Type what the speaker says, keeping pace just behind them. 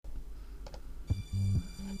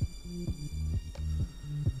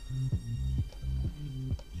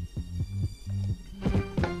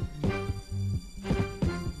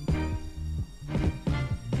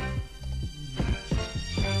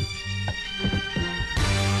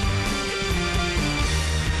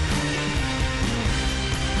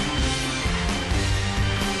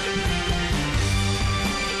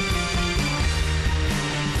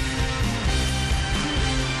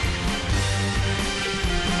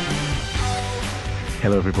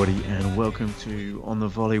Hello, everybody, and welcome to On the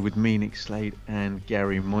Volley with me, Nick Slade, and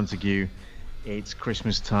Gary Montague. It's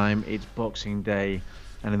Christmas time, it's Boxing Day,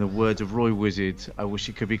 and in the words of Roy Wizard, I wish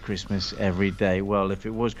it could be Christmas every day. Well, if it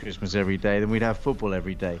was Christmas every day, then we'd have football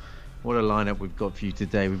every day. What a lineup we've got for you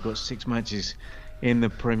today. We've got 6 matches in the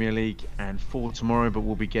Premier League and 4 tomorrow, but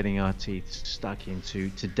we'll be getting our teeth stuck into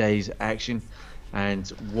today's action. And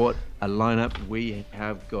what a lineup we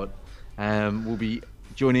have got. We'll be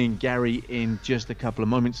joining Gary in just a couple of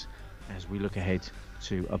moments as we look ahead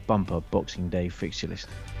to a bumper Boxing Day fixture list.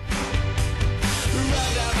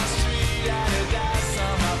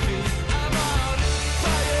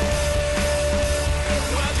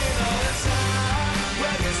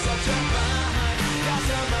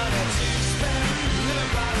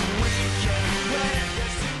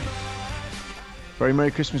 Very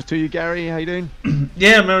Merry Christmas to you, Gary. How you doing?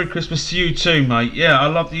 Yeah, Merry Christmas to you too, mate. Yeah, I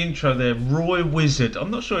love the intro there. Roy Wizard.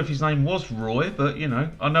 I'm not sure if his name was Roy, but, you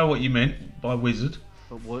know, I know what you meant by wizard.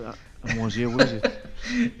 But what, was he a wizard?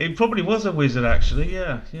 He probably was a wizard, actually,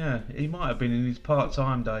 yeah. He might have been in his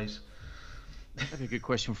part-time days. That'd be a good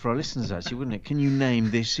question for our listeners, actually, wouldn't it? Can you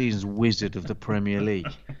name this season's wizard of the Premier League?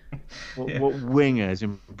 What winger has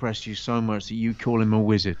impressed you so much that you call him a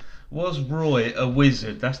wizard? Was Roy a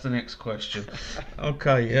wizard? That's the next question.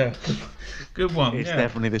 Okay, yeah. Good one. It's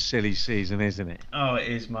definitely the silly season, isn't it? Oh, it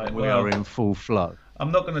is, mate. We are in full flow.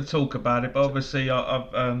 I'm not going to talk about it, but obviously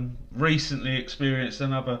I've recently experienced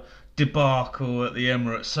another debacle at the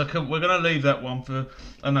Emirates, so we're going to leave that one for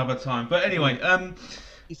another time. But anyway,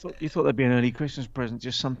 You thought there'd be an early Christmas present,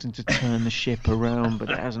 just something to turn the ship around, but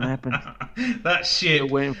that hasn't happened. That ship. Still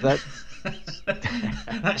waiting for that.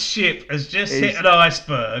 That ship has just hit an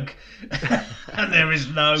iceberg, and there is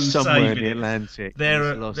no somewhere saving in the it. Atlantic.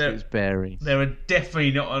 It's lost its bearings. There are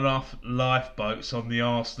definitely not enough lifeboats on the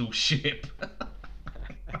Arsenal ship.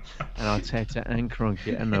 And Arteta and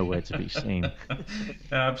Kroenke are nowhere to be seen.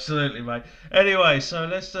 Absolutely, mate. Anyway, so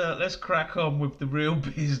let's crack on with the real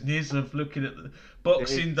business of looking at the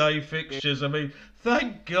Boxing Day fixtures. I mean,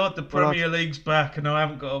 thank God the Premier League's back, and I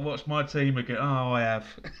haven't got to watch my team again. Oh, I have.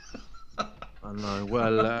 I know.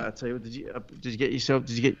 Well, I tell you what, did you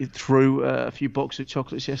get through a few boxes of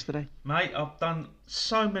chocolates yesterday? Mate, I've done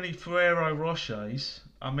so many Ferrero Rochers.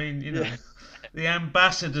 I mean, you know, the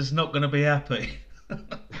ambassador's not going to be happy.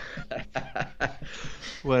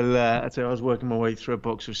 Well, I tell you, I was working my way through a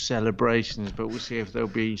box of celebrations, but we'll see if there'll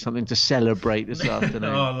be something to celebrate this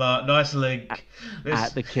afternoon. Oh, nice link.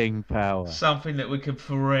 At the King Power. Something that we can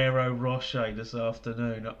Ferrero Rocher this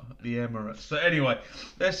afternoon at the Emirates. But anyway,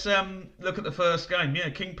 let's look at the first game.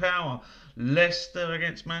 Yeah, King Power. Leicester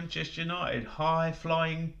against Manchester United. High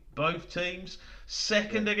flying both teams.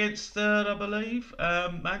 Second against third, I believe.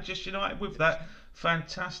 Manchester United with that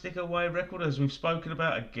fantastic away record, as we've spoken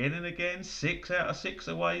about again and again. 6 out of 6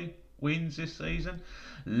 away wins this season.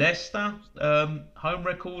 Leicester, home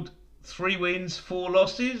record, 3 wins, 4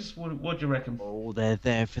 losses. What do you reckon? Oh, they're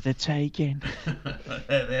there for the taking.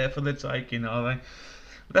 They're there for the taking, are they?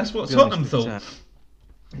 That's what Tottenham thought.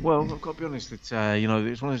 Well, I've got to be honest that, you know,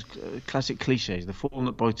 it's one of those classic cliches. The form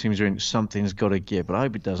that both teams are in, something's got to give, but I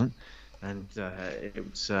hope it doesn't. And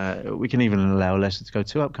we can even allow Leicester to go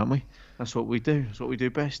 2 up, can't we? That's what we do. That's what we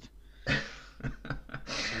do best.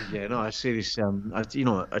 Yeah, no, I see this. I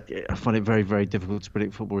find it very, very difficult to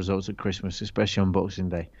predict football results at Christmas, especially on Boxing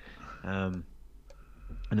Day. And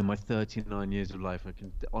in my 39 years of life, I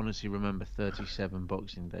can honestly remember 37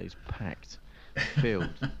 Boxing Days packed,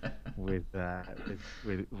 filled with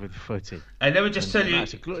footy. And let me just tell you,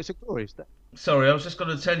 it's a glorious day. Sorry, I was just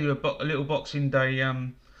going to tell you a little Boxing Day.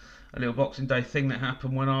 A little Boxing Day thing that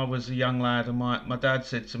happened when I was a young lad, and my dad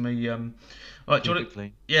said to me, right, do you want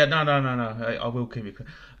to... Yeah, no, I will keep it clean.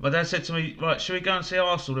 My dad said to me, right, should we go and see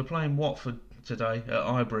Arsenal? They're playing Watford today at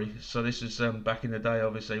Highbury. So this is back in the day,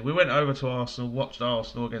 obviously. We went over to Arsenal, watched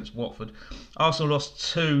Arsenal against Watford. Arsenal lost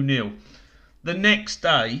 2-0. The next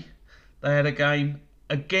day, they had a game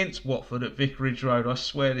against Watford at Vicarage Road. I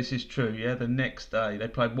swear this is true, yeah? The next day, they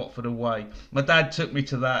played Watford away. My dad took me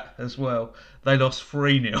to that as well. They lost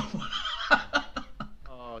 3-0.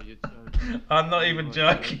 Oh, you're joking. I'm not even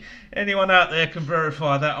joking. Anyone out there can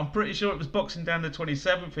verify that. I'm pretty sure it was Boxing Day the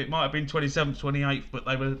 27th. It might have been 27th, 28th, but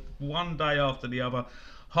they were one day after the other.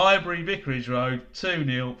 Highbury, Vicarage Road,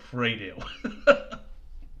 2-0, 3-0.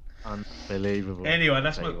 Unbelievable. Anyway,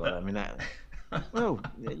 that's what... I mean, that... Well,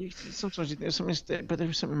 sometimes there's something, but there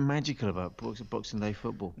was something magical about Boxing Day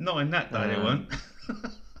football. Not in that day, they weren't.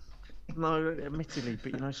 No, admittedly,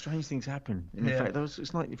 but you know, strange things happen. In fact,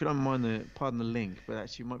 it's like, if you don't mind pardon the link, but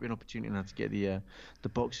actually, it might be an opportunity now to get the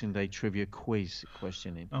Boxing Day trivia quiz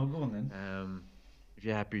question in. Oh, go on then. if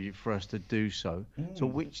you're happy for us to do so. So,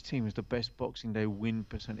 which team has the best Boxing Day win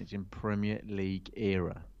percentage in Premier League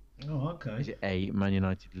era? Oh, okay. Is it A, Man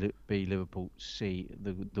United, B, Liverpool, C,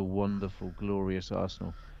 the wonderful, glorious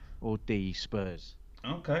Arsenal, or D, Spurs?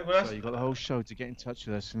 Okay, well So that's you've got the whole show to get in touch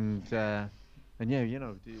with us, and yeah,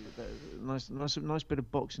 nice bit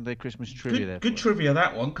of Boxing Day Christmas trivia there good for us. trivia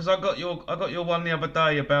that one because I got your one the other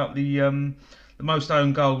day about the most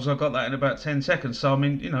own goals. I got that in about 10 seconds. So I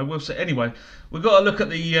mean, we'll see. Anyway, we've got to look at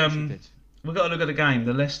the Of course you did. we've got to look at the game,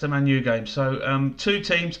 the Leicester Man U game. So two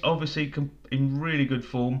teams obviously in really good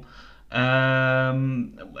form. How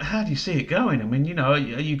do you see it going? I mean, are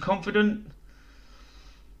you confident?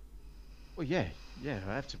 Well, yeah,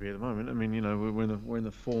 I have to be at the moment. I mean, we're in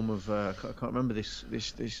the form of I can't remember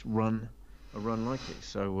this run, a run like it.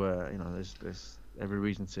 So there's every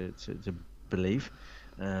reason to believe.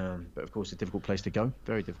 But of course, a difficult place to go,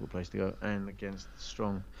 very difficult place to go, and against a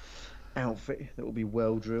strong outfit that will be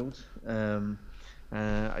well drilled. It's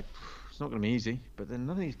not going to be easy, but then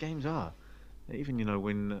none of these games are. Even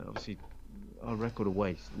when obviously our record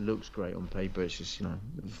away looks great on paper, it's just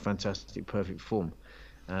fantastic, perfect form.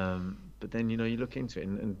 But then you look into it,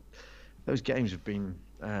 and those games have been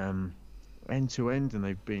end to end, and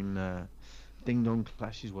they've been ding dong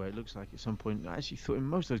clashes where it looks like at some point I actually thought in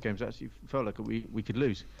most of those games I actually felt like we could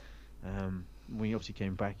lose. We obviously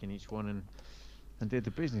came back in each one and did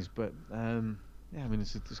the business, but yeah, I mean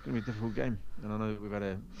it's going to be a difficult game, and I know that we've had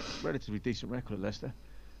a relatively decent record at Leicester,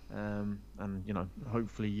 and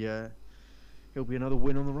hopefully it'll be another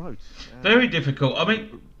win on the road. Very difficult. I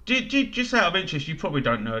mean, just out of interest, you probably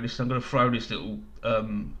don't know this. I'm going to throw this little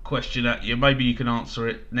question at you. Maybe you can answer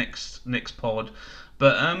it next pod.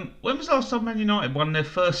 But when was the last time Man United won their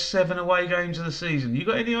first 7 away games of the season? You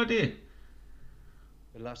got any idea?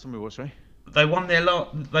 The last time we what, sorry? They won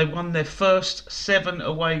their first 7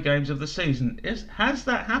 away games of the season. Has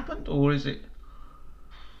that happened, or is it?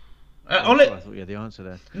 I thought you had the answer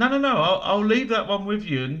there. No. I'll leave that one with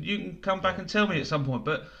you, and you can come back and tell me at some point.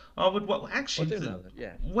 But I would actually.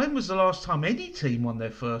 Yeah. When was the last time any team won their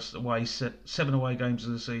first 7 away games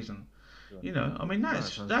of the season? I mean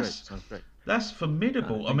Sounds great. That's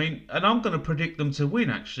formidable. I mean, and I'm going to predict them to win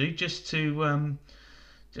actually, just to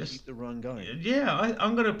keep the run going. Yeah,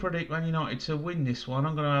 I'm going to predict Man United to win this one.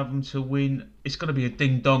 I'm going to have them to win. It's going to be a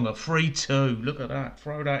ding dong, a 3-2. Look at that.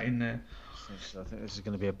 Throw that in there. I think this is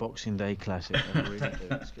going to be a Boxing Day classic. I really do.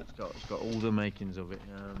 It's got all the makings of it.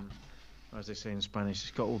 As they say in Spanish, it's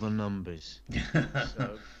got all the numbers.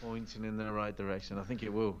 So pointing in the right direction. I think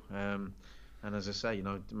it will. And as I say,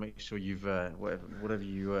 make sure you've whatever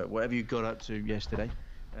you got up to yesterday.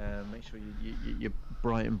 Make sure you're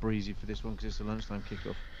bright and breezy for this one because it's a lunchtime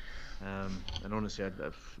kickoff. And honestly,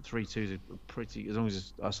 3-2 is pretty. As long as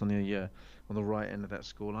it's us on the right end of that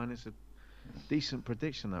scoreline, it's a decent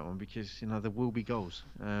prediction, that one, because there will be goals.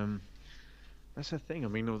 That's the thing. I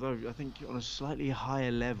mean, although I think on a slightly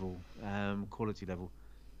higher level, quality level,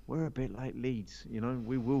 we're a bit like Leeds.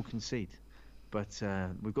 We will concede, but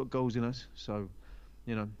we've got goals in us. So,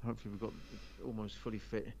 hopefully we've got almost fully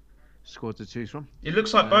fit squad to choose from. It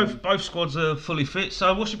looks like both squads are fully fit.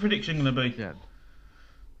 So, what's your prediction going to be? Yeah.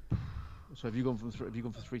 So have you gone for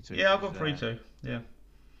 3-2? Yeah, I've gone 3-2. Yeah.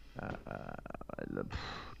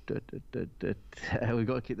 We've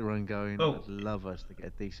got to keep the run going. Oh. I'd love us to get a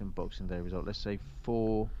decent Boxing Day result. Let's say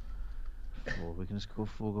 4. We're going to score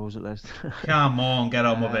 4 goals at Leicester. Come on, get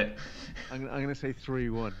on with it. I'm going to say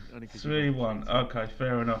 3-1. 3-1. Okay,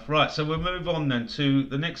 fair enough. Right, so we'll move on then to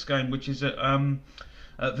the next game, which is at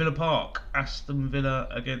Villa Park. Aston Villa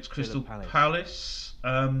against Crystal Palace.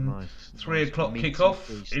 Nice. 3 o'clock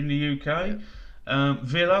kickoff in the UK. Yeah.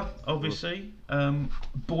 Villa, obviously,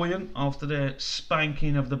 buoyant after their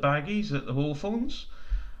spanking of the Baggies at the Hawthorns.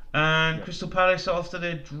 And Crystal Palace after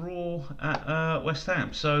their draw at West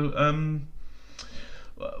Ham. So,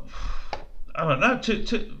 I don't know.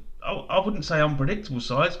 I wouldn't say unpredictable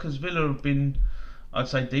sides because Villa have been, I'd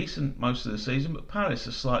say, decent most of the season, but Palace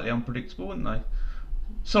are slightly unpredictable, wouldn't they?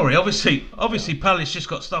 Sorry, obviously, Palace just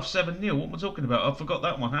got stuffed 7-0. What am I talking about? I forgot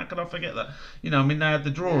that one. How could I forget that? They had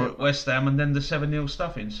the draw at West Ham and then the 7-0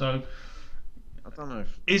 stuffing. So, I don't know.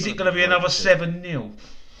 Is it going to be another 7-0?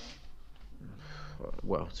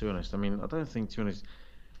 Well, to be honest, I mean, I don't think, to be honest,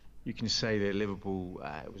 you can say that Liverpool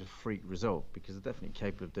it was a freak result because they're definitely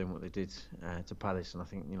capable of doing what they did to Palace, and I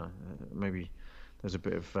think maybe there's a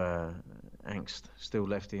bit of angst still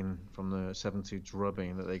left in from the 7-2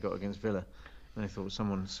 drubbing that they got against Villa. And they thought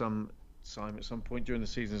some time at some point during the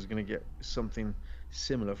season is going to get something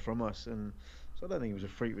similar from us, and so I don't think it was a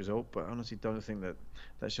freak result, but I honestly don't think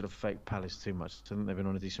that should affect Palace too much. I think they've been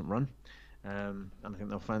on a decent run. and I think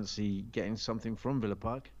they'll fancy getting something from Villa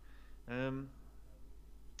Park. Um,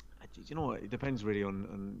 you know what? It depends really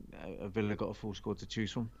on Villa got a full squad to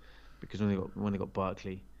choose from, because when they got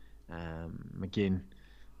Barkley, McGinn,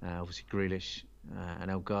 obviously Grealish, and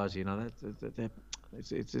El Ghazi. You know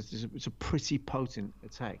it's a pretty potent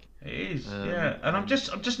attack. It is, yeah. And I'm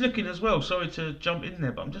just looking as well. Sorry to jump in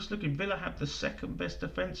there, but I'm just looking. Villa have the second best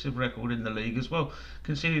defensive record in the league as well.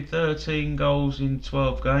 Conceded 13 goals in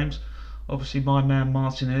 12 games. Obviously, my man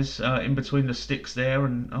Martinez in between the sticks there,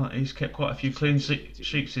 and he's kept quite a few clean sheets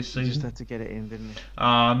this season. Just had to get it in, didn't he?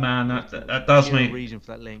 Ah, man, that does me. Reason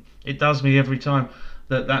for that link. It does me every time.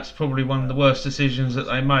 That's probably one of the worst decisions that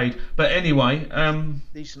they made. But anyway,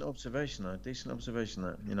 decent observation though. Decent observation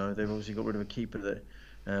that they've obviously got rid of a keeper that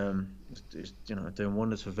is doing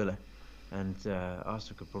wonders for Villa, and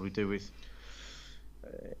Arsenal could probably do with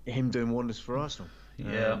him doing wonders for Arsenal.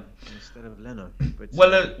 Yeah. Instead of Leno. But,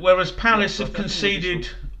 whereas Palace have conceded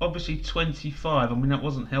obviously 25. I mean that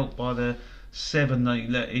wasn't helped by the 7 they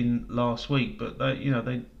let in last week, but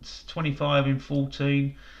they 25 in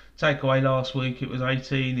 14. Take away last week, it was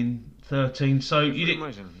 18 in 13. So you didn't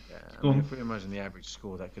imagine. If we imagine the average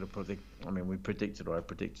score, that could have probably. I mean, I predicted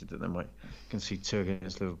that they might concede 2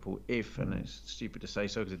 against Liverpool and it's stupid to say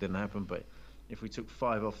so because it didn't happen. But if we took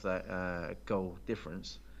 5 off that goal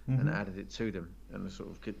difference and added it to them, and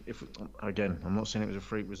again, I'm not saying it was a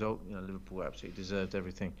freak result. Liverpool absolutely deserved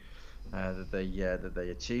everything that they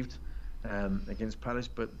achieved against Palace.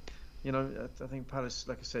 But I think Palace,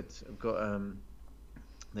 like I said, have got.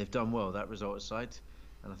 They've done well, that result aside,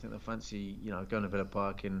 and I think they'll fancy going to Villa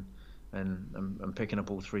Park and picking up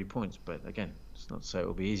all 3 points. But again, it's not to say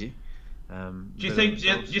it'll be easy. Do you think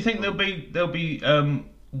they'll be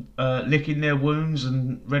licking their wounds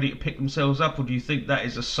and ready to pick themselves up, or do you think that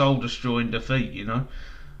is a soul-destroying defeat?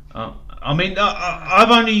 I mean,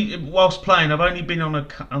 I've only whilst playing, I've only been on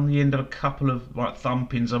the end of a couple of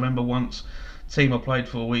thumpings. I remember once, team I played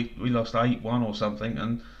for, we lost 8-1 or something,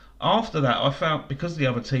 and after that, I found, because the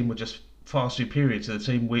other team were just far superior to the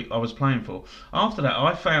team I was playing for, after that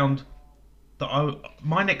I found that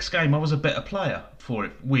my next game I was a better player for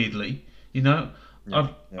it, weirdly.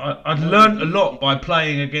 I'd learned a lot by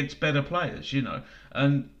playing against better players,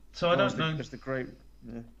 and so I don't know. As the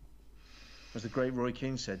great Roy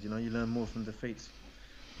Keane said, you learn more from defeats.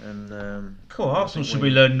 And cool, Arsenal should be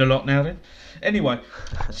learning a lot now then. Anyway,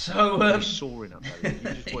 so you're soaring up,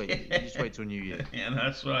 buddy. You just wait till New Year. Yeah,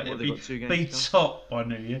 that's right. What, got 2 games be top by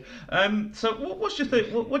New Year. So what's your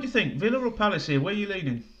thing? What do you think? Villa or Palace here? Where are you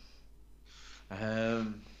leaning?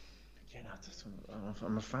 I'm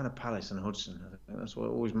a fan of Palace and Hudson. I think that's what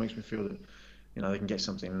always makes me feel that they can get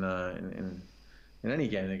something in any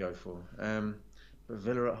game they go for. But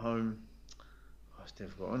Villa at home. It's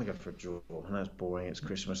difficult. I'm going to go for a draw. I know it's boring. It's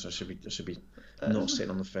Christmas. I should be not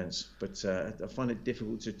sitting on the fence. But I find it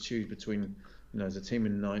difficult to choose between, as a team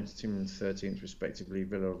in 9th, team in 13th, respectively.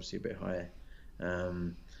 Villa obviously a bit higher.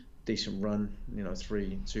 Decent run.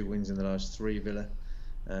 2 wins in the last 3. Villa.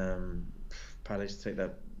 Palace take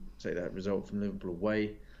that result from Liverpool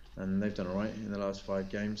away, and they've done all right in the last 5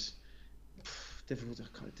 games. Difficult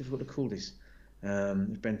to call this.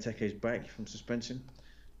 Benteke's back from suspension.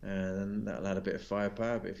 And that'll add a bit of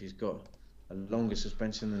firepower. But if he's got a longer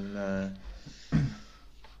suspension, then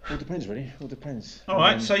all depends really. All depends. All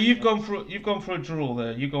right. So you've gone for a draw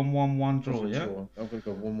there. You've gone 1-1 draw, yeah. I'm gonna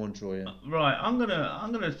go 1-1 draw, yeah. Right. I'm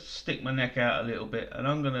gonna stick my neck out a little bit, and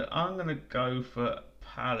I'm gonna go for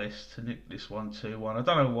Palace to nick this 1 2-1. I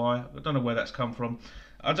don't know why. I don't know where that's come from.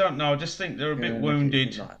 I don't know. I just think they're a bit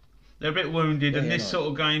wounded. They're a bit wounded, and this sort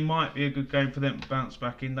of game might be a good game for them to bounce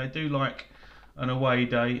back in. They do like an away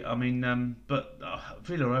day. I mean, but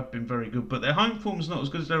Villa have been very good, but their home form's not as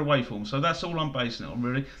good as their away form. So that's all I'm basing it on,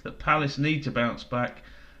 really. That Palace need to bounce back,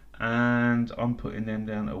 and I'm putting them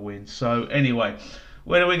down to win. So anyway,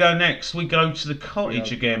 where do we go next? We go to the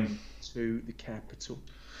Cottage again. To the capital.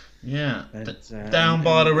 Yeah, down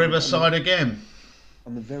by the riverside again.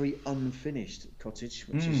 On the very unfinished Cottage,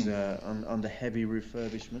 which is under heavy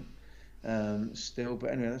refurbishment still.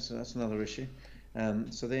 But anyway, that's another issue.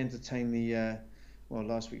 So they entertain the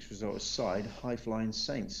last week's result aside, High Flying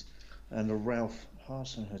Saints and the Ralph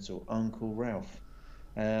Hasenhüttl, Uncle Ralph.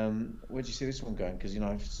 Where do you see this one going? Because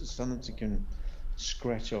if Southampton can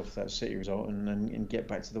scratch off that City result and get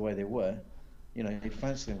back to the way they were, you'd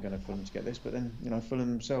fancy them going to Fulham to get this. But then Fulham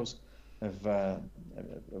themselves have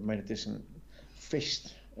made a decent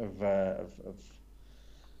fist of.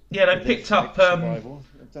 Yeah, they picked up.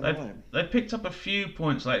 They picked up a few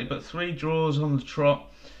points lately, but 3 draws on the trot.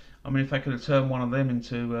 I mean, if they could have turned one of them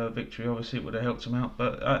into victory, obviously it would have helped them out.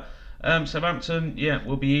 But Southampton,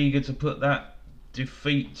 will be eager to put that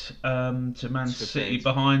defeat to Man City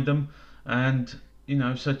behind them, and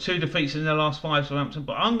so 2 defeats in their last 5, Southampton.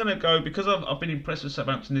 But I'm going to go, because I've been impressed with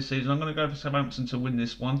Southampton this season. I'm going to go for Southampton to win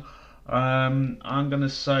this one. I'm going to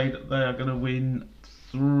say that they are going to win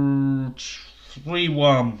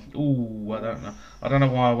 3-1. Ooh, I don't know. I don't know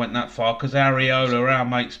why I went that far, because Areola, our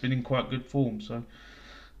mate's been in quite good form. So,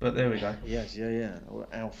 but there we go. Yes, yeah. Or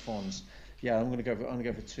Alphonse. Yeah, I'm going to go for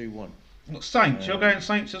 2-1. Saints, you're going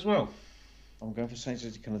Saints as well. I'm going for Saints.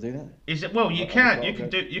 Can I do that? Is it? Well, you can. You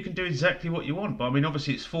can do exactly what you want. But I mean,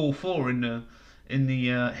 obviously, it's 4-4 in the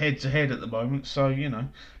head-to-head at the moment. So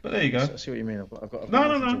But there you go. I see what you mean. I've got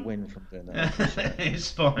to win from doing that.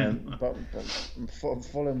 It's fine. But I'm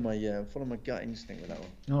following my gut instinct with that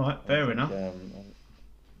one. All right, fair enough. I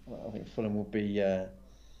think Fulham will be. I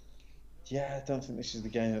don't think this is the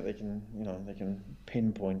game that they can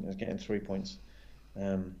pinpoint as getting 3 points.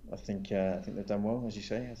 I think they've done well, as you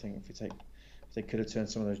say. I think if they could have turned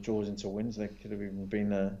some of those draws into wins, they could have even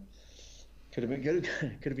been could have been good,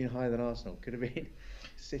 could have been higher than Arsenal, could have been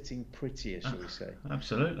sitting prettier, shall we say?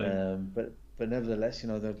 Absolutely. But nevertheless, they're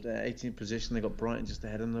 18th position. They got Brighton just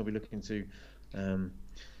ahead of them. They'll be looking to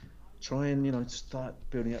try and start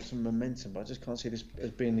building up some momentum. But I just can't see this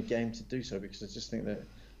as being the game to do so, because I just think that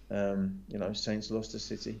Saints lost to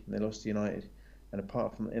City and they lost to United. And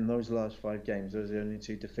apart from in those last 5 games, those are the only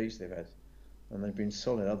 2 defeats they've had, and they've been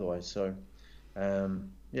solid otherwise. So,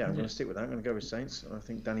 I'm going to stick with that. I'm going to go with Saints, and I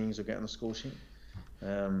think Danny Ings will get on the score sheet.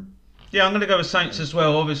 I'm going to go with Saints as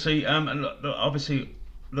well. Obviously, obviously,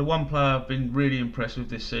 the one player I've been really impressed with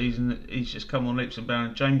this season, he's just come on leaps and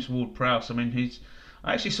bounds. James Ward-Prowse. I mean,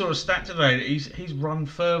 I actually saw a stat today that he's run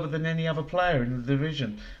further than any other player in the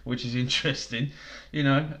division, which is interesting.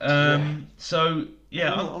 So.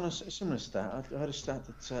 Yeah, on a similar stat, I heard a stat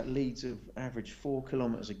that Leeds have averaged 4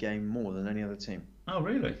 kilometres a game more than any other team. Oh,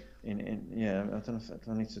 really? I don't know if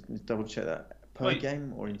I need to double check that per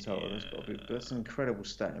game or in total. That's an incredible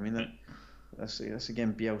stat. I mean, that's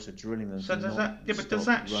again Bielsa drilling them. So does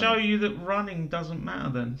that show you that running doesn't matter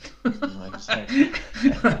then? Because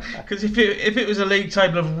if it was a league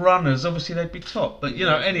table of runners, obviously they'd be top. But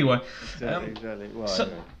anyway. Exactly. Well,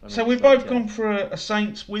 so we've both gone for a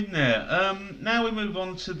Saints win there. Now we move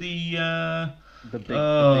on to the big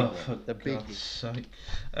one. For God's sake.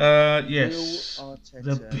 Yes,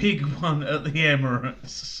 the big one at the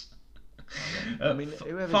Emirates.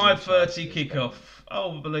 5:30 kickoff.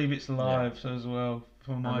 Oh, I believe it's live as well,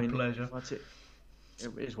 for my pleasure. It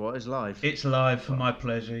is what is live. It's live for my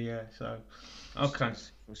pleasure, yeah. So, okay.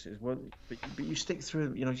 Well, but you stick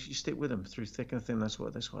through. You stick with them through thick and thin. That's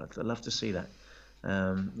what I'd love to see that.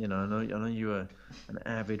 I know you were an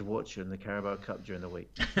avid watcher in the Carabao Cup during the week,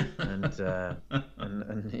 and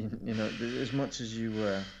as much as you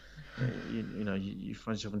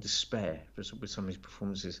find yourself in despair with some of these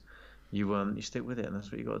performances. You stick with it, and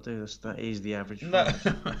that's what you got to do. That is the average. No,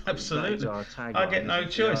 absolutely. I get no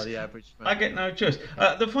choice. I get no choice.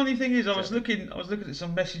 The funny thing is, I was looking at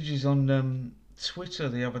some messages on Twitter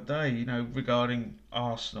the other day, regarding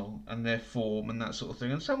Arsenal and their form and that sort of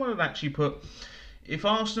thing. And someone had actually put, if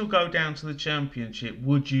Arsenal go down to the Championship,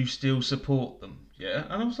 would you still support them? Yeah,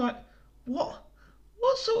 and I was like, what?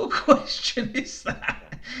 What sort of question is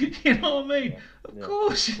that? You know what I mean? Of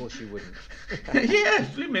course you wouldn't. Yeah,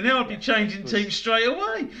 flipping hell, I'd be changing teams straight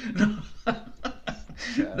away.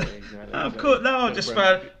 Of course, no,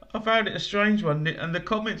 I found it a strange one, and the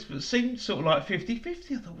comments seemed sort of like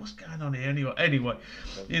 50-50. I thought, what's going on here anyway?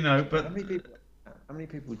 But how many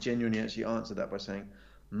people genuinely actually answered that by saying,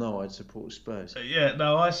 no, I'd support Spurs?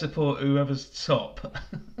 I support whoever's top.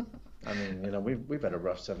 I mean, we've had a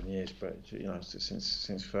rough 7 years, but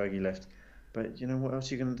since Fergie left. But what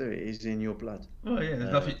else are you going to do? It is in your blood. Well, yeah,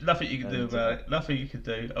 there's nothing you can do about it. Nothing you can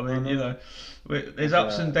do. I mean, there's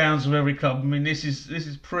ups and downs with every club. I mean, this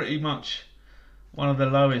is pretty much one of the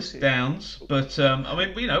lowest downs. But I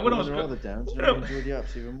mean, when I was when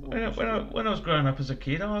I was growing up as a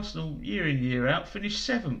kid, Arsenal year in year out finished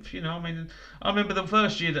 7th. I mean, I remember the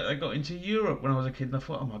first year that they got into Europe when I was a kid, and I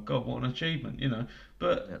thought, oh my God, what an achievement.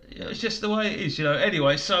 But it's just the way it is.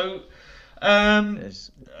 Anyway, so.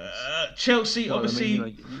 Chelsea,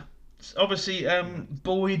 obviously,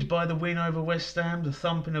 buoyed by the win over West Ham, the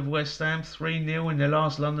thumping of West Ham, 3-0 in their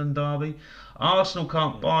last London derby. Arsenal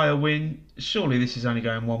can't buy a win. Surely this is only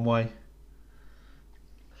going one way.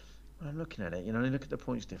 I'm looking at it. Look at the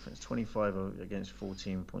points difference: 25 against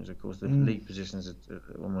 14 points. Of course, the league positions are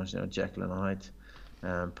almost Jekyll and Hyde,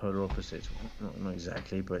 polar opposites. Not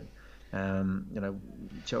exactly, but.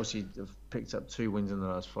 Chelsea have picked up 2 wins in the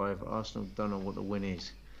last 5. Arsenal don't know what the win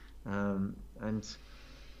is, and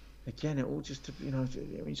again, it all just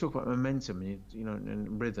when you talk about momentum,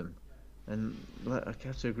 and rhythm, and I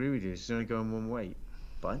have to agree with you. It's only going one way,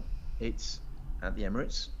 but it's at the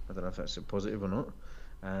Emirates. I don't know if that's a positive or not.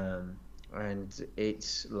 Um, and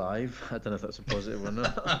it's live. I don't know if that's a positive or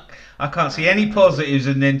not. I can't see any positives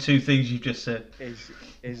in then two things you've just said.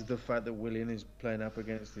 Is the fact that Willian is playing up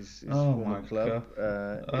against his Oh former my club.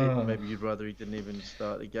 God. Oh. Maybe you'd rather he didn't even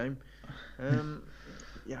start the game. Um,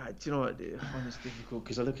 yeah, do you know what? I find this difficult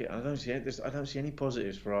because I look at it, I don't see any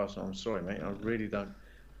positives for Arsenal. I'm sorry, mate. I really don't.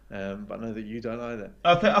 But I know that you don't either.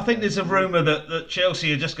 I think there's a rumour that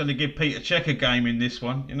Chelsea are just going to give Peter Cech a game in this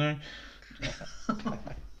one,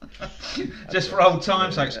 just for old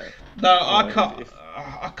time's sakes. No,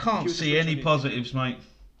 I can't see any positives, mate.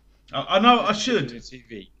 I know I should.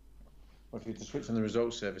 TV, or if you were to switch on the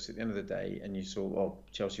results service at the end of the day and you saw,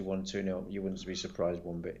 Chelsea won 2-0, you wouldn't be surprised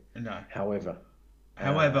one bit. No. However,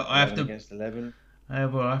 I have to against 11.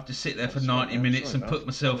 However, I have to sit there for 90 minutes and put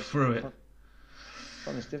myself through it. I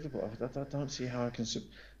find it's difficult. I don't see how I can. Do you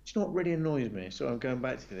know what really annoys me? So I'm going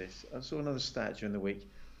back to this. I saw another stat during the week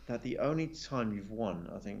that the only time you've won,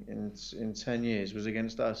 I think, in 10 years was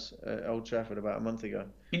against us at Old Trafford about a month ago.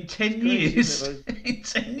 In 10 years? In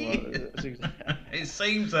 10 years? It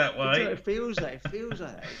seems that way. It feels like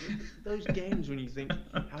that. Those games when you think,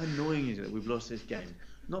 how annoying is it that we've lost this game?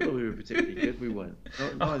 Not that we were particularly good, we weren't.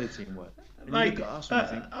 Neither team were. Mate,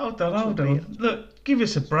 hold on. Look, give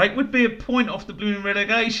us a break. We'd be a point off the blooming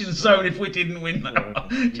relegation zone if we didn't win that.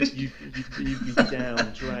 You'd be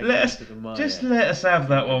down, dragged into the mire. Just let us have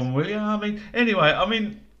that one, will you?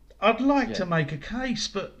 Anyway, I'd like to make a case,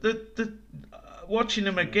 but the watching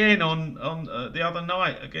them again on the other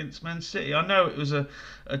night against Man City, I know it was a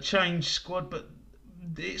changed squad, but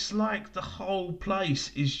it's like the whole place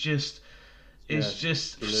is just. It's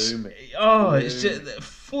just gloomy. It's just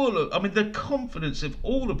full of. The confidence of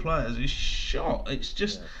all the players is shot. It's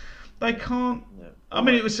just they can't.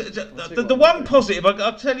 Yeah. It was the one positive.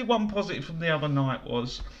 I'll tell you one positive from the other night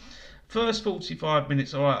was first 45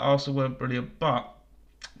 minutes. All right, Arsenal weren't brilliant, but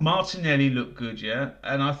Martinelli looked good,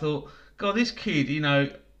 and I thought, God, this kid,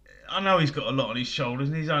 I know he's got a lot on his shoulders,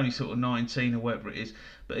 and he's only sort of 19 or whatever it is.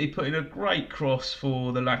 But he put in a great cross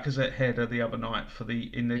for the Lacazette header the other night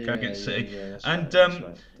in the game against City, and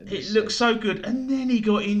it looked so good. And then he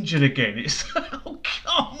got injured again. It's come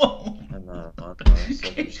on. I know,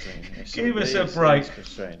 Give us a break.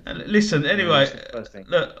 Listen, anyway,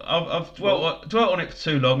 look, I've dwelt on it for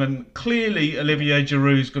too long, and clearly Olivier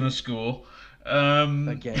Giroud's going to score.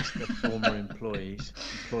 Against the former employers.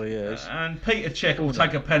 And Peter Cech will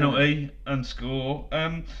take a penalty and score.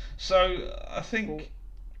 So I think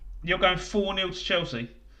you're going 4-0 to Chelsea.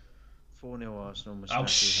 4-0 Arsenal.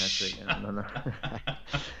 Mustafi hat-trick.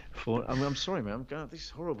 No. I'm sorry, man. This is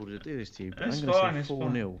horrible to do this to you. But I'm going to say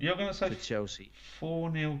 4-0. You're going to say to Chelsea.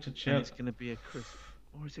 4-0 to Chelsea. And it's going to be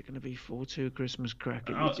or is it going to be 4-2 Christmas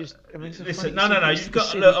cracker? Listen, no. You've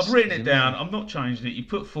got. Look, I've written it down. I'm not changing it. You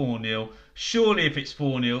put 4-0. Surely, if it's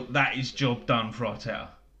 4-0, that is job done for Arteta.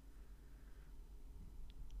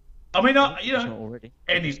 It's not already.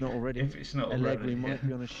 If it's not Allegri already, might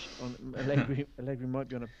be on Allegri might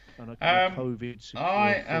be on a COVID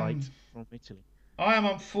flight from Italy. I am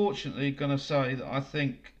unfortunately going to say that I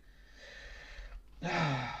think.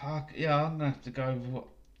 I'm going to have to go with what.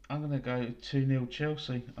 I'm going to go 2-0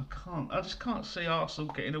 Chelsea. I just can't see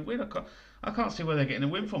Arsenal getting a win. I can't see where they're getting a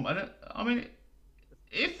win from. And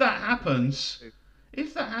if that happens,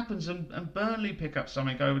 and Burnley pick up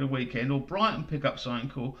something over the weekend, or Brighton pick up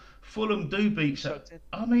something, or Fulham do beat.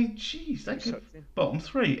 They could bottom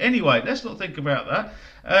 3. Anyway, let's not think about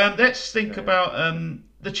that. Let's think about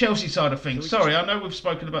the Chelsea side of things. Sorry, I know we've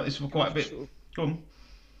spoken about this for quite a bit. Go on.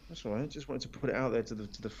 That's all right. Just wanted to put it out there to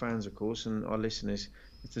the fans, of course, and our listeners.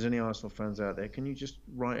 If there's any Arsenal fans out there, can you just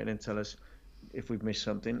write it and tell us if we've missed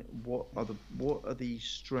something? What are the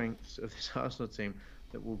strengths of this Arsenal team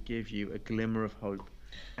that will give you a glimmer of hope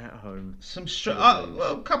at home?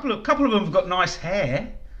 A couple of them have got nice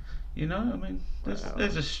hair.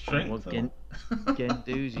 There's a strength.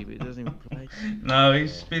 Guendouzi, but he doesn't even play. No,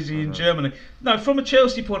 he's busy in Germany. No, from a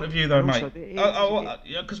Chelsea point of view, though, mate.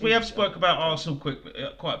 Because we have spoke about Arsenal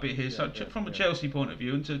quite a bit here. So from a Chelsea point of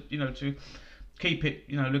view, and to keep it,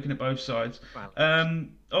 looking at both sides.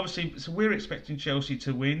 Obviously, so we're expecting Chelsea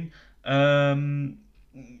to win.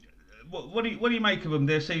 What do you make of them?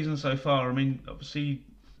 Their season so far. Obviously,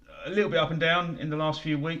 a little bit up and down in the last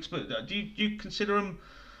few weeks. But do you consider them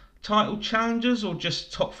title challengers or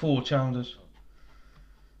just top 4 challengers?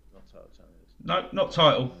 Not title challengers. No, not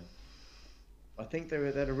title. I think they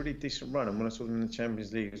had a really decent run, and when I saw them in the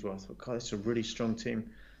Champions League as well, I thought, God, it's a really strong team.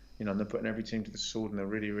 and they're putting every team to the sword, and they're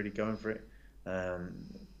really, really going for it.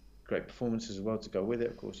 Great performances as well to go with it.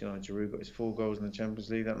 Of course, Giroud got his 4 goals in the Champions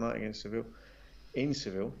League that night against Seville, in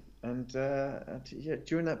Seville. And yeah,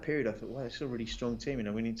 during that period, I thought, wow, it's a really strong team.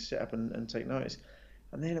 We need to sit up and take notice.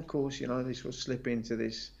 And then, of course, they sort of slip into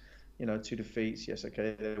this, 2 defeats. Yes,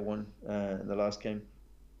 okay, they won in the last game,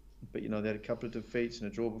 but they had a couple of defeats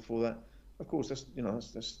and a draw before that. Of course, that's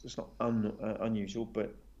not unusual,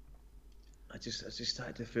 but I just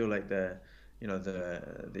started to feel like the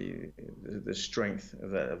strength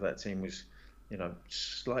of that team was,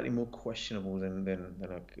 slightly more questionable than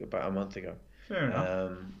about a month ago. Fair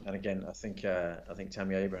enough. And again, I think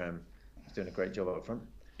Tammy Abraham is doing a great job up front.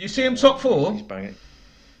 You see him top 4? He's banging.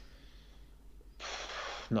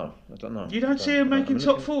 No, I don't know. You don't see him making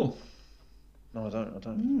top 4? No, I don't.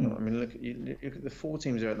 I mean, look at the 4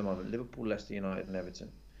 teams there at the moment: Liverpool, Leicester United, and Everton.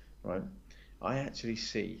 Right? I actually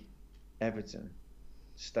see Everton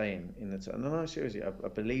staying in the top. No, seriously, I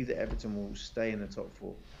believe that Everton will stay in the top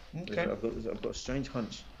 4. Okay. I've got a strange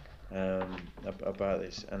hunch about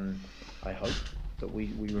this, and I hope that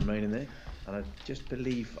we remain in there. And I just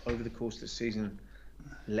believe over the course of the season,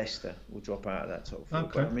 Leicester will drop out of that top 4.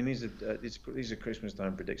 Okay. But, I mean, these are Christmas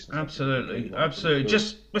time predictions. Absolutely.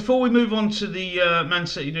 Just before we move on to the Man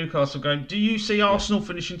City Newcastle game, do you see Arsenal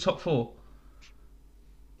finishing top 4?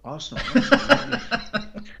 Arsenal.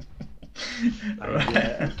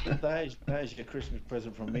 That is your Christmas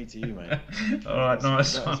present from me to you, mate. All right,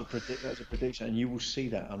 nice. That's a prediction, and you will see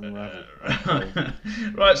that unravel.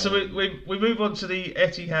 Right, so we move on to the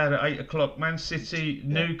Etihad at 8 o'clock. Man City,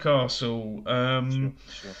 Newcastle.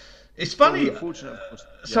 Sure. It's funny. Well,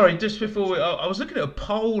 sorry, just before I was looking at a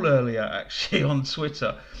poll earlier, actually, on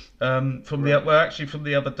Twitter. From the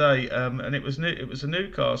other day, and it was a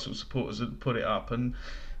Newcastle supporters that put it up. And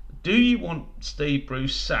do you want Steve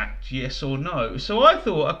Bruce sacked, yes or no? So I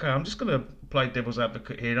thought, okay, I'm just going to play devil's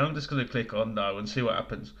advocate here. I'm just going to click on no and see what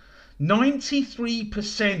happens.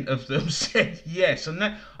 93% of them said yes, and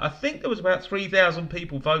that, I think there was about 3,000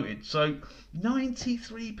 people voted. So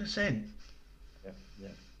 93%.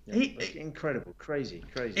 Incredible, crazy.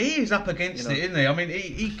 He is up against it, isn't he? I mean,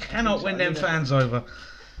 he cannot win them fans over.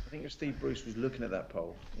 I think if Steve Bruce was looking at that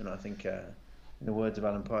poll, I think, in the words of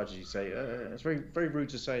Alan Partridge, he'd say, it's very, very rude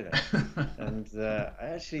to say that. And I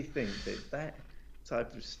actually think that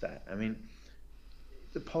type of stat, I mean,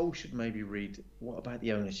 the poll should maybe read, what about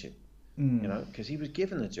the ownership? Because he was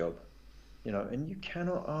given the job, and you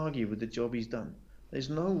cannot argue with the job he's done. There's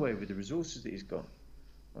no way with the resources that he's got.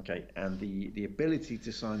 Okay, and the ability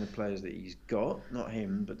to sign the players that he's got, not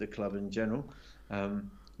him, but the club in general.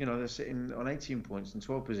 They're sitting on 18 points in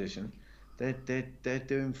 12th position. They're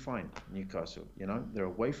doing fine. Newcastle, they're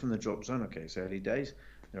away from the drop zone. Okay, it's early days.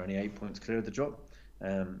 They're only 8 points clear of the drop,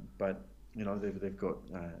 but they're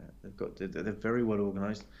very well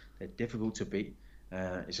organised. They're difficult to beat.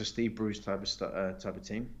 It's a Steve Bruce type of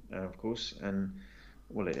team, of course, and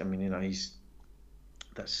he's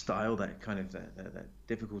that style, that kind of that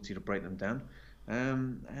difficulty to break them down,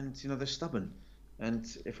 and they're stubborn. And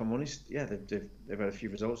if I'm honest, they've had a few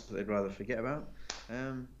results that they'd rather forget about.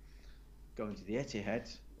 Going to the Etihad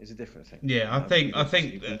is a different thing. Yeah, I think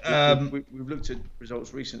we've looked at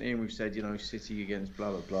results recently and we've said, City against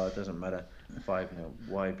blah blah blah, it doesn't matter 5-0.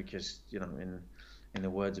 Why? Because in the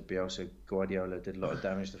words of Bielsa, Guardiola did a lot of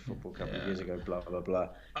damage to football a couple of years ago, blah blah blah.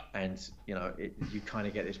 And you kind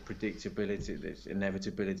of get this predictability, this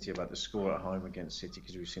inevitability about the score at home against City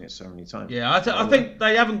because we've seen it so many times. Yeah, I think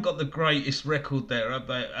they haven't got the greatest record there, have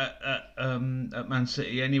they, at Man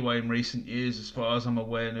City anyway in recent years, as far as I'm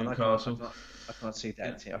aware. Newcastle. I can't see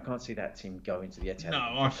that team. I can't see that team going to the Etihad. No,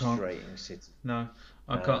 I can't. Frustrating City. No,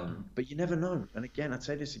 I can't. But you never know. And again, I'd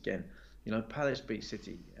say this again. Palace beat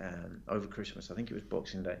City over Christmas. I think it was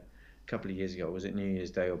Boxing Day a couple of years ago. Was it New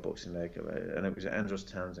Year's Day or Boxing Day? And it was Andros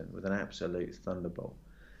Townsend with an absolute thunderbolt.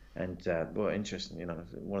 And interesting.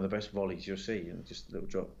 One of the best volleys you'll see. And just a little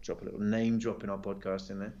drop a little name drop in our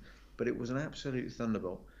podcast in there. But it was an absolute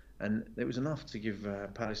thunderbolt, and it was enough to give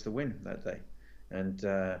Palace the win that day. And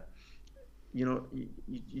you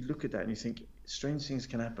look at that and you think strange things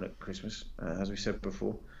can happen at Christmas, as we said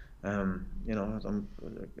before. I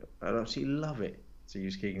absolutely love it, to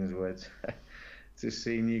use Keegan's words, to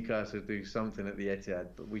see Newcastle do something at the Etihad,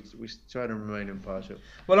 but we try to remain impartial.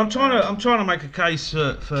 Well, I'm trying to make a case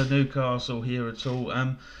for Newcastle here at all,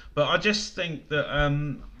 but I just think that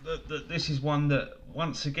that this is one that,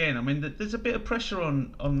 once again, I mean, there's a bit of pressure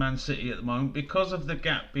on Man City at the moment because of the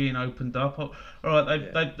gap being opened up. All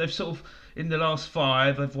right, they've sort of, in the last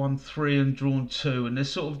 5, they've won 3 and drawn 2, and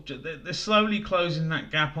they're slowly closing that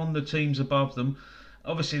gap on the teams above them.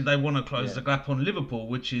 obviously they want to close Yeah. the gap on Liverpool,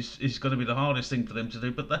 which is going to be the hardest thing for them to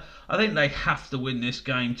do. But I think they have to win this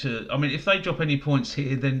game to. I mean, if they drop any points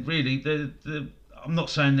here, then really I'm not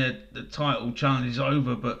saying that the title challenge is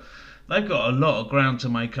over, but they've got a lot of ground to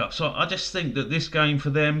make up. So I just think that this game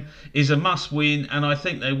for them is a must-win, and I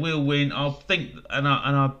think they will win. I'll think, and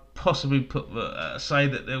I possibly say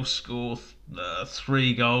that they'll score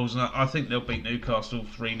 3 goals, and I think they'll beat Newcastle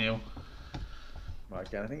 3-0. Right,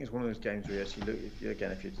 again, I think it's one of those games where you actually look,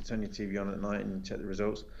 if you turn your TV on at night and check the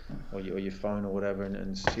results, or your phone or whatever,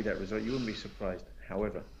 and see that result, you wouldn't be surprised.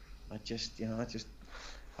 However,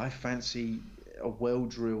 I fancy a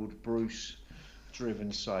well-drilled,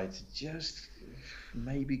 Bruce-driven side to just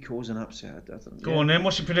maybe cause an upset. Go on then,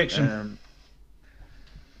 what's your prediction?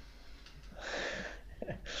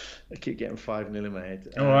 I keep getting 5-0 in my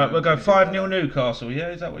head. All right, we'll go 5-0 Newcastle. Yeah,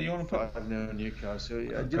 is that what you want to put? 5-0 Newcastle.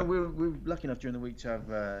 We're lucky enough during the week to have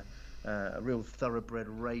a real thoroughbred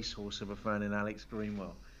racehorse of a fan in Alex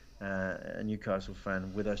Greenwell, a Newcastle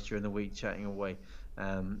fan, with us during the week, chatting away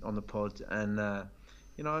on the pod. And I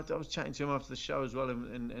was chatting to him after the show as well,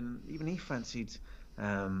 and even he fancied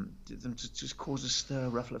them to just cause a stir,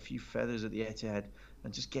 ruffle a few feathers at the Etihad,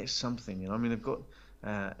 and just get something. I mean, they've got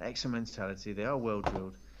excellent mentality. They are well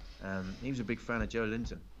drilled. He was a big fan of Joe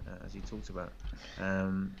Linton, as he talked about.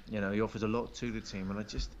 He offers a lot to the team, and I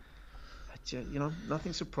just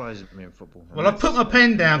nothing surprises me in football. Well, I've put my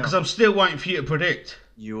pen down because I'm still waiting for you to predict.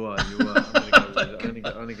 You are. I'm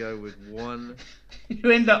gonna go with one.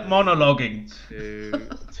 You end up monologuing.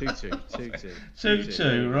 2-2.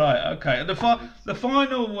 2-2. Right. Okay. And the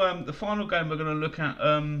final game we're going to look at.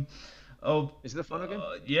 Is it the final game?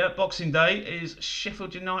 Yeah, Boxing Day is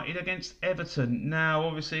Sheffield United against Everton. Now,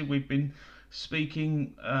 obviously, we've been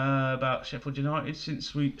speaking about Sheffield United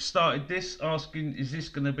since we started this, asking, is this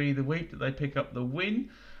going to be the week that they pick up the win?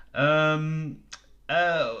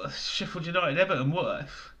 Sheffield United, Everton. What?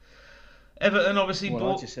 Everton obviously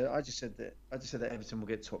bought. I just said that Everton will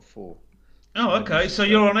get top 4. Oh, okay. So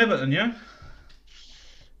you're on Everton, yeah?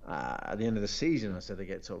 At the end of the season, I said they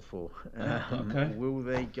get top 4. Okay. Will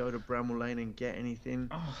they go to Bramall Lane and get anything?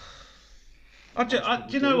 Do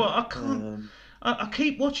you know what? I can't. I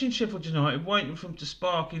keep watching Sheffield United, waiting for them to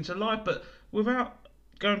spark into life, but without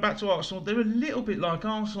going back to Arsenal, they're a little bit like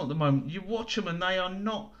Arsenal at the moment. You watch them and they are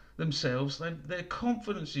not themselves. Their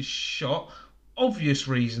confidence is shot. Obvious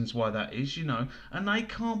reasons why that is, and they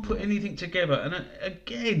can't put anything together. And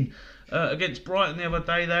again, against Brighton the other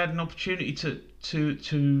day, they had an opportunity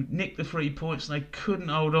to nick the 3 points and they couldn't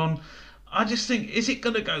hold on. I just think, is it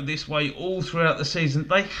going to go this way all throughout the season?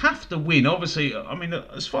 They have to win, obviously. I mean,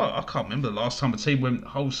 I can't remember the last time a team went the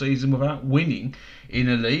whole season without winning in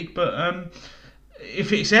a league. But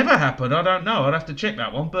if it's ever happened, I don't know. I'd have to check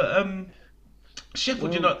that one. But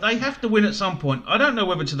Sheffield United, they have to win at some point. I don't know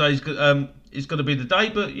whether today's is going to be the day,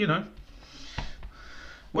 but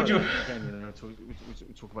What do you? Again,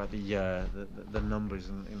 we talk about the numbers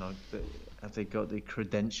and have they got the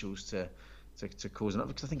credentials to cause an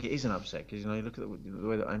upset? Because I think it is an upset. Because you look at the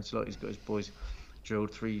way that Ancelotti's got his boys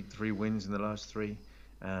drilled three wins in the last 3,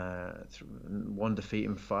 1 defeat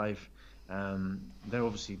in 5. They're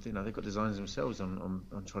obviously they've got designs themselves on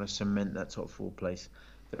trying to cement that top 4 place.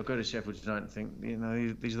 They'll go to Sheffield United and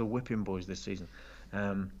think these are the whipping boys this season.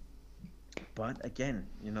 But again,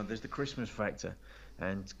 there's the Christmas factor,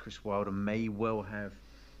 and Chris Wilder may well have,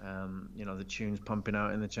 the tunes pumping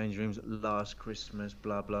out in the change rooms. Last Christmas,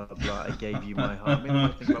 blah blah blah. I gave you my heart. I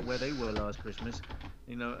think about where they were last Christmas,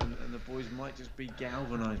 and the boys might just be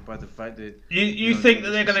galvanised by the fact that you think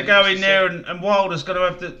that they're going to go in there and Wilder's going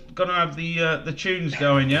to have the tunes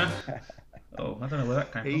going, yeah. Oh, I don't know where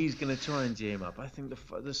that came from. He's going to try and gee him up. I think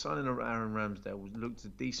the signing of Aaron Ramsdale looked a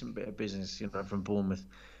decent bit of business, from Bournemouth.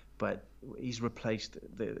 But he's replaced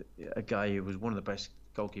a guy who was one of the best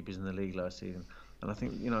goalkeepers in the league last season. And I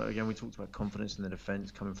think, again, we talked about confidence in the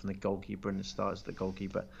defence coming from the goalkeeper and the starts of the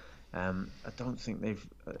goalkeeper. I don't think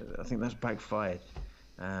I think that's backfired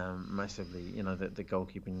massively, the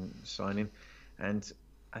goalkeeping signing. And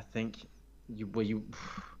I think you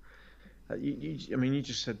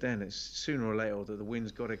just said then it's sooner or later that the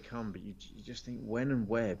win's got to come, but you just think when and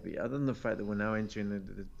where. But other than the fact that we're now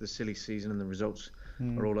entering the silly season and the results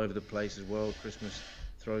are all over the place as well. Christmas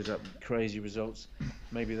throws up crazy results.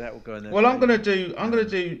 Maybe that will go in there. Well, I'm going to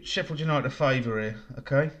do Sheffield United a favour here.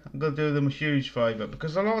 Okay, I'm going to do them a huge favour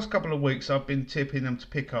because the last couple of weeks I've been tipping them to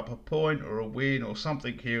pick up a point or a win or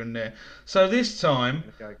something here and there. So this time,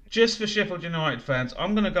 just for Sheffield United fans,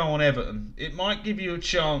 I'm going to go on Everton. It might give you a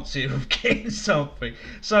chance here of getting something.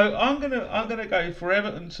 So I'm going to go for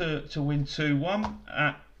Everton to win 2-1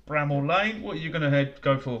 at Bramall Lane. What are you going to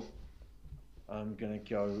go for? I'm gonna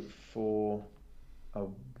go for a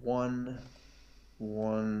 1-1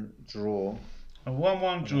 draw. A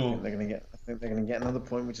 1-1 draw. I think they're gonna get another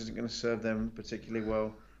point, which isn't gonna serve them particularly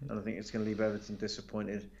well, and I think it's gonna leave Everton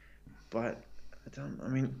disappointed. But I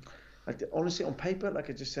mean, honestly, on paper, like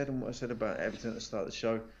I just said, and what I said about Everton at the start of the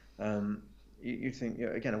show, you think,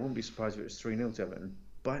 again, I wouldn't be surprised if it was 3-0 to Everton,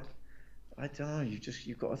 but I don't know.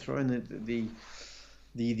 You've got to throw in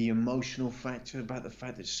the emotional factor about the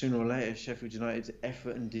fact that sooner or later Sheffield United's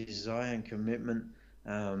effort and desire and commitment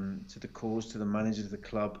to the cause, to the manager, to the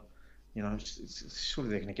club, surely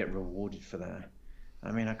they're going to get rewarded for that.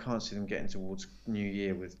 I mean, I can't see them getting towards New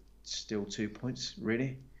Year with still 2 points,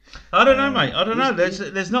 really. I don't know, mate. I don't know.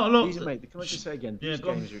 There's not a lot. Mate, can I just say again? These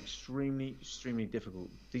games are extremely, extremely difficult.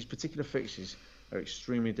 These particular fixtures are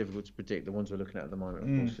extremely difficult to predict. The ones we're looking at the moment, of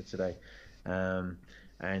course, for today.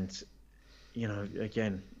 And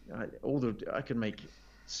again, I could make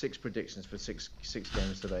 6 predictions for six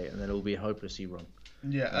games today, and they'll all be hopelessly wrong.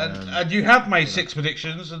 Yeah, and you have made 6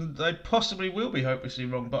 predictions, and they possibly will be hopelessly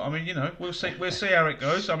wrong. But I mean, we'll see how it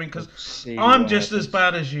goes. I mean, because I'm just as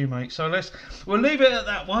bad as you, mate. So we'll leave it at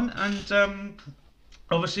that one, and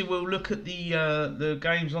obviously we'll look at the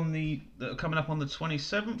games that are coming up on the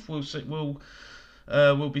 27th.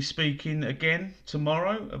 We'll be speaking again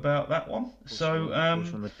tomorrow about that one. So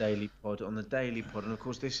on the daily pod, and of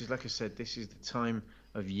course this is, like I said, this is the time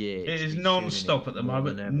of year. It is non-stop at the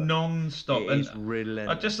moment. Non-stop. It is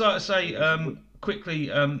relentless. I'd just like to say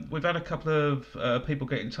quickly, we've had a couple of people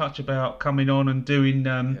get in touch about coming on and doing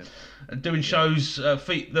shows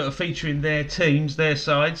that are featuring their teams, their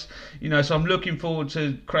sides. So I'm looking forward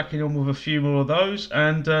to cracking on with a few more of those.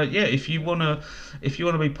 And if you wanna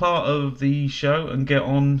be part of the show and get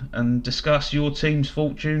on and discuss your team's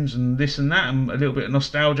fortunes and this and that, and a little bit of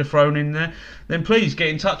nostalgia thrown in there, then please get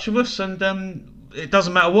in touch with us. And it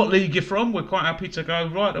doesn't matter what league you're from. We're quite happy to go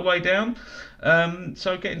right the way down.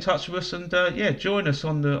 So get in touch with us and join us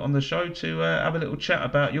on the show to have a little chat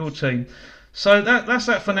about your team. So that's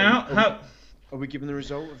that for now. Are we giving the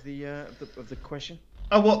result of the question?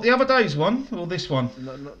 Oh, what, the other day's one or this one?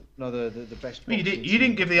 No, the best. You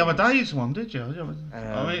didn't give the other day's one, did you?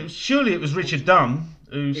 I mean, surely it was Richard Dunn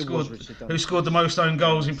who scored the most own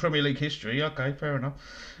goals in Premier League history. Okay, fair enough.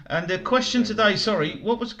 And the question today, sorry,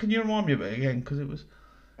 what was? Can you remind me of it again? Because it was.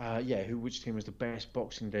 Which team was the best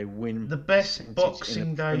Boxing Day win? The best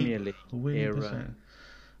Boxing Day Premier League win era.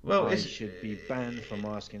 Well, I should be banned from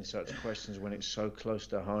asking such questions when it's so close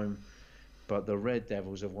to home. But the Red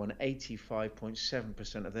Devils have won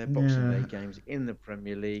 85.7% of their Boxing Day games in the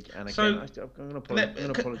Premier League. And again, I'm going to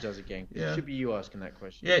apologise again. It should be you asking that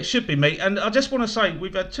question. Yeah, it should be me. And I just want to say,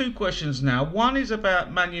 we've had 2 questions now. One is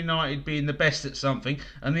about Man United being the best at something,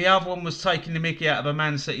 and the other one was taking the mickey out of a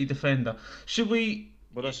Man City defender. Should we...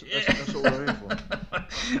 Well, that's what we're in for.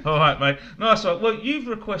 All right, mate. Nice one. Well, you've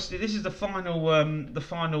requested... This is the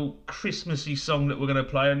final Christmassy song that we're going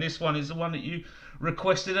to play, and this one is the one that you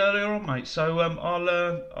requested earlier on, mate. So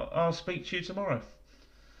I'll speak to you tomorrow.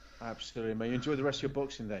 Absolutely, mate. You enjoy the rest of your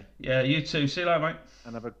Boxing Day. Yeah, you too. See you later, mate.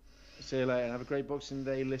 See you later, and have a great Boxing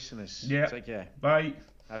Day, listeners. Yeah. Take care. Bye.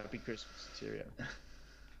 Happy Christmas. Cheerio.